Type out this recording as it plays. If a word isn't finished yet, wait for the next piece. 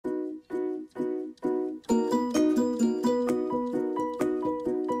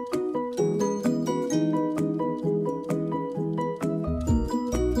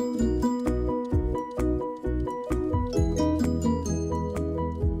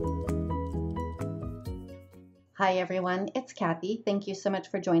Hi everyone, it's Kathy. Thank you so much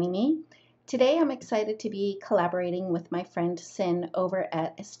for joining me. Today I'm excited to be collaborating with my friend Sin over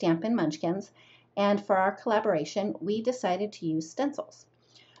at Stampin Munchkins, and for our collaboration we decided to use stencils.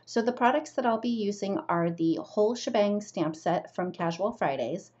 So the products that I'll be using are the whole Shebang stamp set from Cas-Ual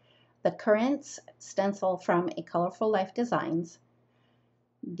Fridays, the Currents stencil from A Colorful Life Designs,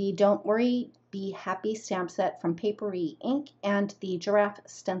 the Don't Worry, Be Happy stamp set from Paperie Ink, and the Giraffe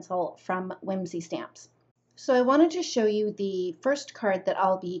Stencil from Whimsy Stamps. So I wanted to show you the first card that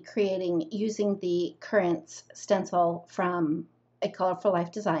I'll be creating using the Currents stencil from A Colorful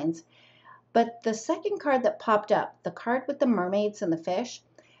Life Designs. But the second card that popped up, the card with the mermaids and the fish,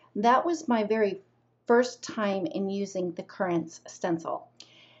 that was my very first time in using the Currents stencil,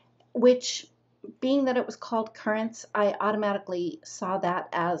 which, being that it was called Currents, I automatically saw that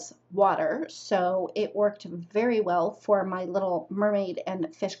as water, so it worked very well for my little mermaid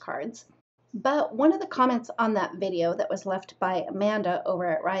and fish cards. But one of the comments on that video that was left by Amanda over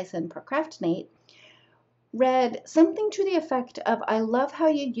at Rise and Procrastinate read something to the effect of, "I love how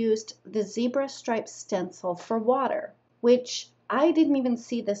you used the zebra stripe stencil for water," which I didn't even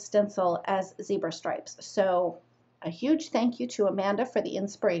see this stencil as zebra stripes. So a huge thank you to Amanda for the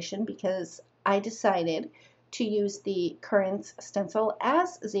inspiration, because I decided to use the Currents stencil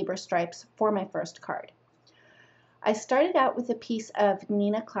as zebra stripes for my first card. I started out with a piece of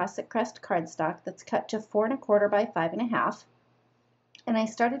Neenah Classic Crest cardstock that's cut to 4 1/4 by 5 1/2, and I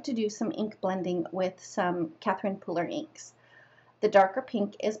started to do some ink blending with some Catherine Pooler inks. The darker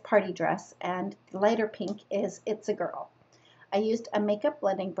pink is Party Dress, and the lighter pink is It's a Girl. I used a makeup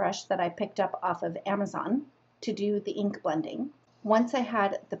blending brush that I picked up off of Amazon to do the ink blending. Once I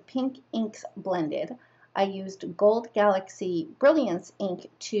had the pink inks blended, I used Gold Galaxy Brilliance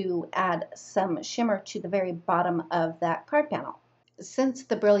ink to add some shimmer to the very bottom of that card panel. Since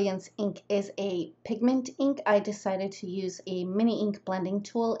the Brilliance ink is a pigment ink, I decided to use a mini ink blending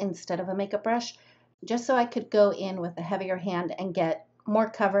tool instead of a makeup brush, just so I could go in with a heavier hand and get more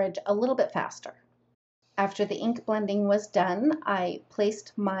coverage a little bit faster. After the ink blending was done, I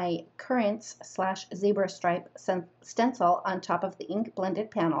placed my Currents / zebra stripe stencil on top of the ink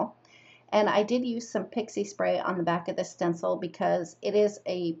blended panel. And I did use some pixie spray on the back of the stencil because it is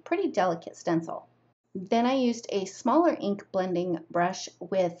a pretty delicate stencil. Then I used a smaller ink blending brush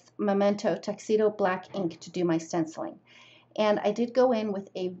with Memento Tuxedo black ink to do my stenciling. And I did go in with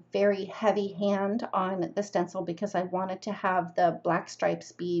a very heavy hand on the stencil because I wanted to have the black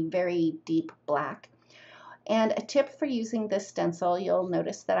stripes be very deep black. And a tip for using this stencil, you'll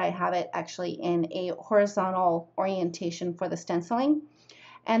notice that I have it actually in a horizontal orientation for the stenciling,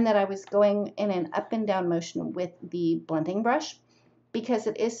 and that I was going in an up and down motion with the blending brush. Because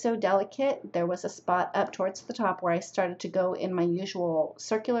it is so delicate, there was a spot up towards the top where I started to go in my usual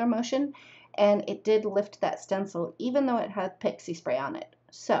circular motion, and it did lift that stencil even though it had pixie spray on it.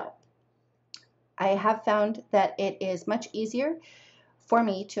 So I have found that it is much easier for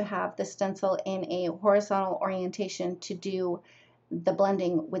me to have the stencil in a horizontal orientation to do the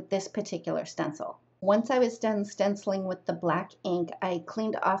blending with this particular stencil. Once I was done stenciling with the black ink, I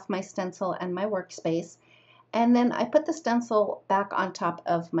cleaned off my stencil and my workspace, and then I put the stencil back on top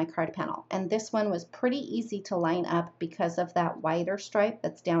of my card panel. And this one was pretty easy to line up because of that wider stripe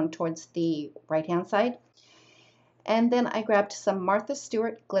that's down towards the right-hand side. And then I grabbed some Martha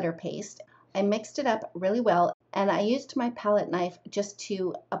Stewart glitter paste. I mixed it up really well, and I used my palette knife just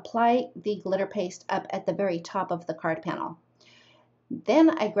to apply the glitter paste up at the very top of the card panel. Then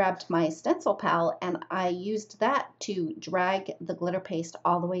I grabbed my stencil pal and I used that to drag the glitter paste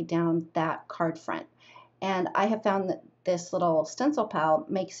all the way down that card front. And I have found that this little stencil pal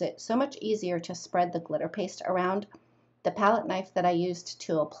makes it so much easier to spread the glitter paste around. The palette knife that I used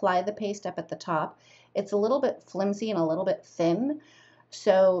to apply the paste up at the top, it's a little bit flimsy and a little bit thin.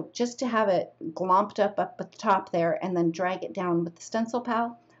 So just to have it glomped up at the top there and then drag it down with the stencil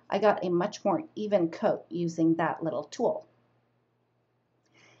pal, I got a much more even coat using that little tool.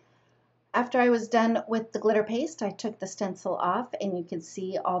 After I was done with the glitter paste, I took the stencil off and you could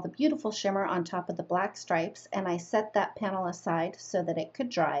see all the beautiful shimmer on top of the black stripes, and I set that panel aside so that it could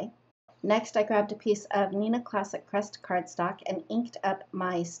dry. Next, I grabbed a piece of Neenah Classic Crest cardstock and inked up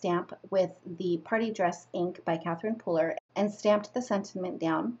my stamp with the Party Dress ink by Catherine Pooler and stamped the sentiment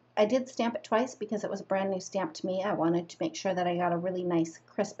down. I did stamp it twice because it was a brand new stamp to me. I wanted to make sure that I got a really nice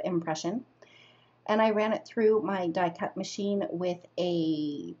crisp impression. And I ran it through my die cut machine with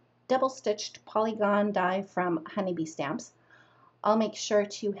a double-stitched Polygon die from Honeybee Stamps. I'll make sure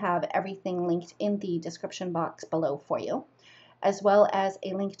to have everything linked in the description box below for you, as well as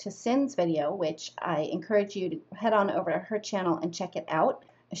a link to Sin's video, which I encourage you to head on over to her channel and check it out.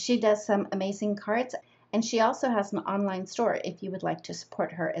 She does some amazing cards, And she also has an online store if you would like to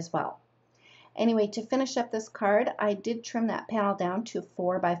support her as well. Anyway, to finish up this card, I did trim that panel down to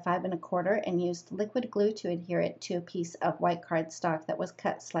 4 by 5 1/4 and used liquid glue to adhere it to a piece of white cardstock that was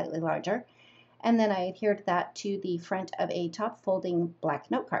cut slightly larger. And then I adhered that to the front of a top folding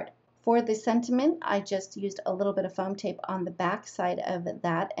black note card. For the sentiment, I just used a little bit of foam tape on the back side of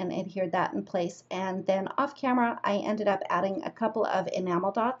that and adhered that in place. And then off camera, I ended up adding a couple of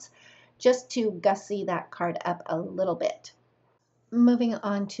enamel dots just to gussy that card up a little bit. Moving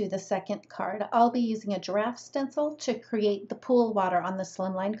on to the second card, I'll be using a giraffe stencil to create the pool water on the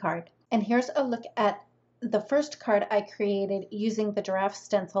slimline card. And here's a look at the first card I created using the giraffe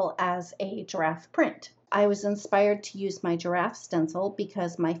stencil as a giraffe print. I was inspired to use my giraffe stencil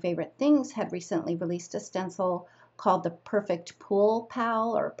because My Favorite Things had recently released a stencil called the Perfect Pool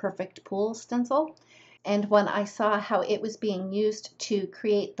Pal or Perfect Pool Stencil. And when I saw how it was being used to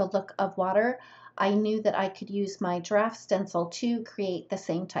create the look of water, I knew that I could use my giraffe stencil to create the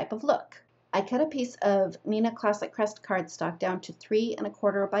same type of look. I cut a piece of Neenah Classic Crest cardstock down to 3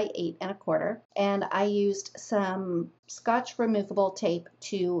 1/4 by 8 1/4, and I used some Scotch removable tape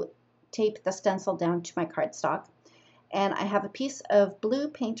to tape the stencil down to my cardstock. And I have a piece of blue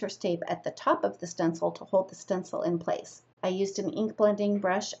painter's tape at the top of the stencil to hold the stencil in place. I used an ink blending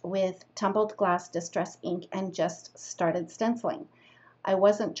brush with Tumbled glass distress ink and just started stenciling. I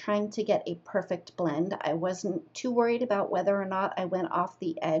wasn't trying to get a perfect blend. I wasn't too worried about whether or not I went off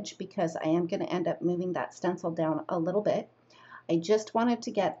the edge because I am going to end up moving that stencil down a little bit. I just wanted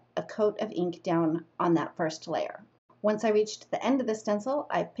to get a coat of ink down on that first layer. Once I reached the end of the stencil,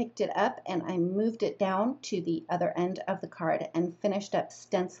 I picked it up and I moved it down to the other end of the card and finished up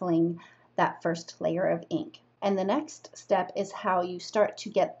stenciling that first layer of ink. And the next step is how you start to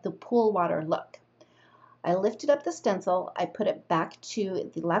get the pool water look. I lifted up the stencil, I put it back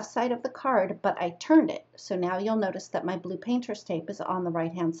to the left side of the card, but I turned it. So now you'll notice that my blue painter's tape is on the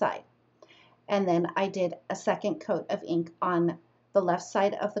right-hand side. And then I did a second coat of ink on the left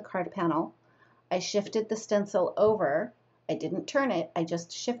side of the card panel. I shifted the stencil over. I didn't turn it, I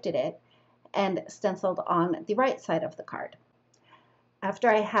just shifted it and stenciled on the right side of the card. After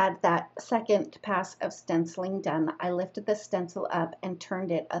I had that second pass of stenciling done, I lifted the stencil up and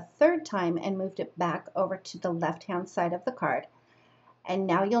turned it a third time and moved it back over to the left-hand side of the card. And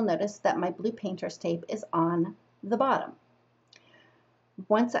now you'll notice that my blue painter's tape is on the bottom.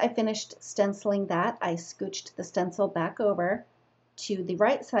 Once I finished stenciling that, I scooched the stencil back over to the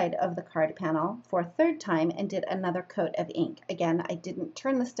right side of the card panel for a third time and did another coat of ink. Again, I didn't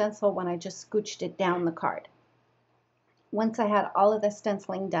turn the stencil when I just scooched it down the card. Once I had all of the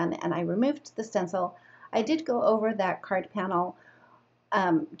stenciling done and I removed the stencil, I did go over that card panel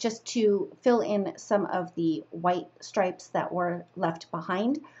just to fill in some of the white stripes that were left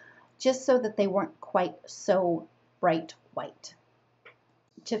behind, just so that they weren't quite so bright white.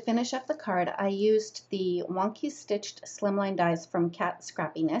 To finish up the card, I used the wonky stitched slimline dies from Cat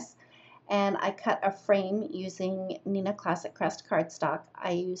Scrappiness, and I cut a frame using Neenah Classic Crest cardstock.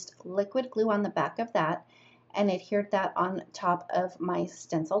 I used liquid glue on the back of that and adhered that on top of my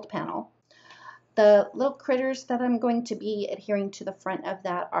stenciled panel. The little critters that I'm going to be adhering to the front of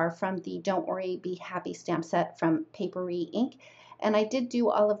that are from the Don't Worry, Be Happy stamp set from Paperie ink, and I did do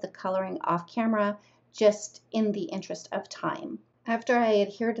all of the coloring off camera just in the interest of time. After I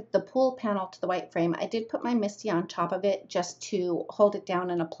adhered the pool panel to the white frame, I did put my Misty on top of it just to hold it down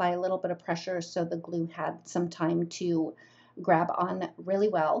and apply a little bit of pressure so the glue had some time to grab on really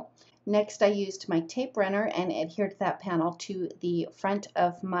well. Next, I used my tape runner and adhered that panel to the front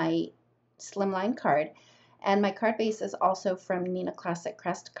of my slimline card. And my card base is also from Neenah Classic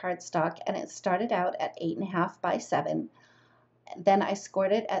Crest cardstock, and it started out at 8.5 by 7. Then I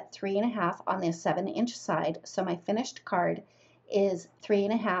scored it at 3.5 on the 7-inch side, so my finished card is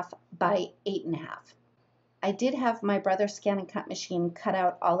 3.5 by 8.5. I did have my brother's scan and cut machine cut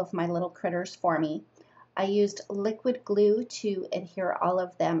out all of my little critters for me. I used liquid glue to adhere all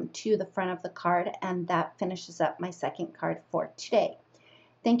of them to the front of the card, and that finishes up my second card for today.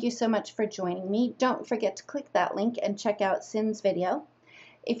 Thank you so much for joining me. Don't forget to click that link and check out Sin's video.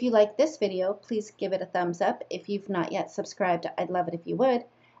 If you like this video, please give it a thumbs up. If you've not yet subscribed, I'd love it if you would.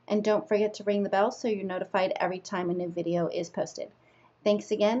 And don't forget to ring the bell so you're notified every time a new video is posted.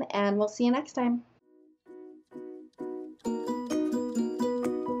 Thanks again, and we'll see you next time.